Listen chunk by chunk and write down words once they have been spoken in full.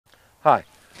Hi,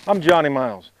 I'm Johnny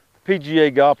Miles,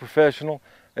 PGA golf professional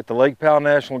at the Lake Powell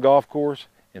National Golf Course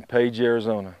in Page,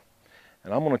 Arizona.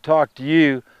 And I'm going to talk to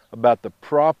you about the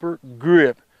proper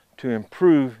grip to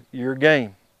improve your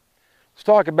game. Let's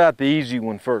talk about the easy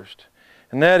one first,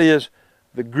 and that is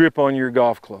the grip on your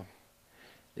golf club.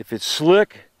 If it's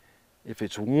slick, if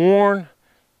it's worn,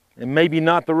 and maybe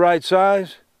not the right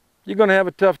size, you're going to have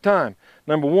a tough time.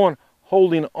 Number one,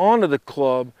 holding onto the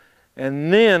club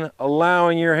and then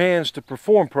allowing your hands to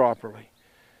perform properly.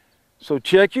 So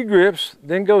check your grips,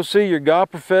 then go see your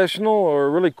golf professional or a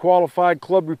really qualified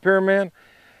club repairman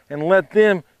and let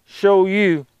them show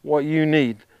you what you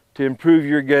need to improve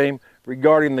your game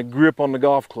regarding the grip on the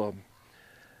golf club.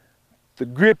 The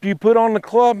grip you put on the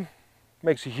club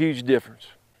makes a huge difference.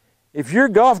 If your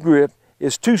golf grip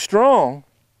is too strong,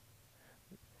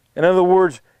 in other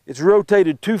words, it's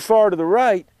rotated too far to the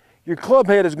right, your club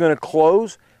head is going to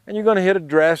close and you're going to hit a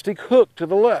drastic hook to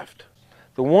the left.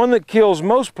 The one that kills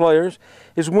most players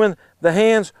is when the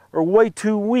hands are way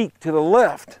too weak to the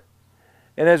left.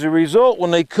 And as a result,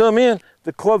 when they come in,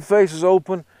 the club face is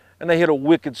open and they hit a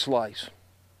wicked slice.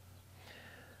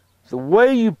 The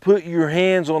way you put your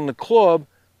hands on the club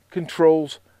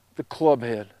controls the club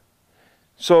head.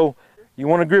 So you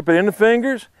want to grip it in the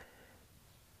fingers,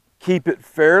 keep it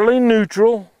fairly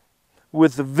neutral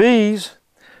with the V's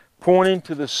pointing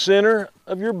to the center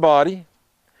of your body,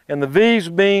 and the V's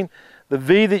being the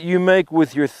V that you make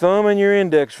with your thumb and your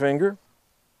index finger.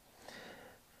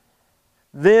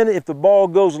 Then if the ball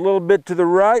goes a little bit to the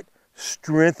right,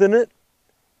 strengthen it.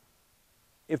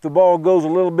 If the ball goes a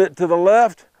little bit to the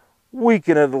left,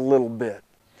 weaken it a little bit.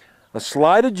 A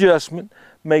slight adjustment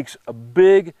makes a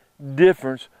big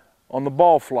difference on the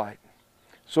ball flight.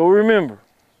 So remember,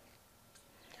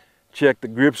 check the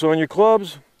grips on your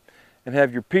clubs and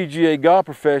have your PGA golf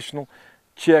professional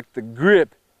check the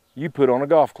grip you put on a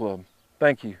golf club.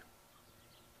 Thank you.